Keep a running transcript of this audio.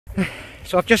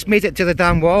So I've just made it to the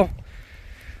dam wall,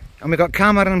 and we've got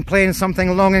Cameron playing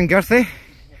something long and girthy.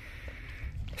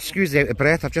 Excuse the out of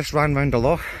breath, I've just ran round the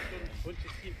loch.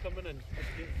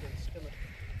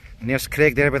 And there's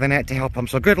Craig there with the net to help him.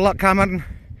 So good luck, Cameron.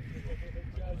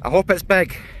 I hope it's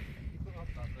big.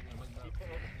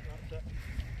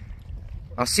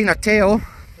 I've seen a tail.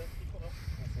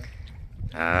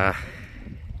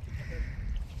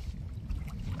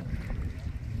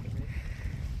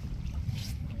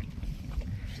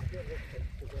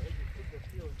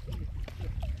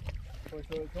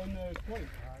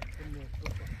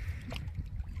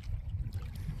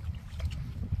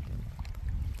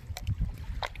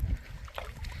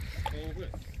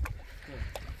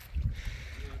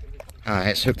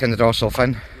 It's hooked in the dorsal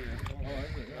fin.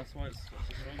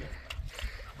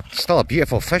 Still a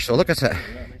beautiful fish though, look at it.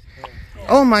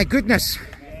 Oh my goodness!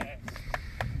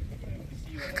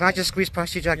 Can I just squeeze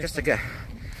past you, Jack, just to get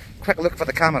a quick look for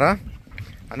the camera,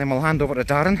 and then we'll hand over to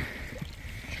Darren.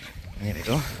 And there we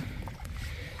go.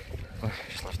 Oh,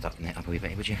 just lift that net up a wee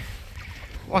bit, would you?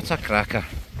 What a cracker!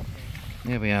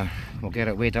 There we are. We'll get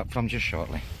it weighed up from just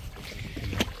shortly.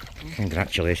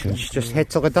 Congratulations. Just head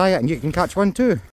to the diet and you can catch one too.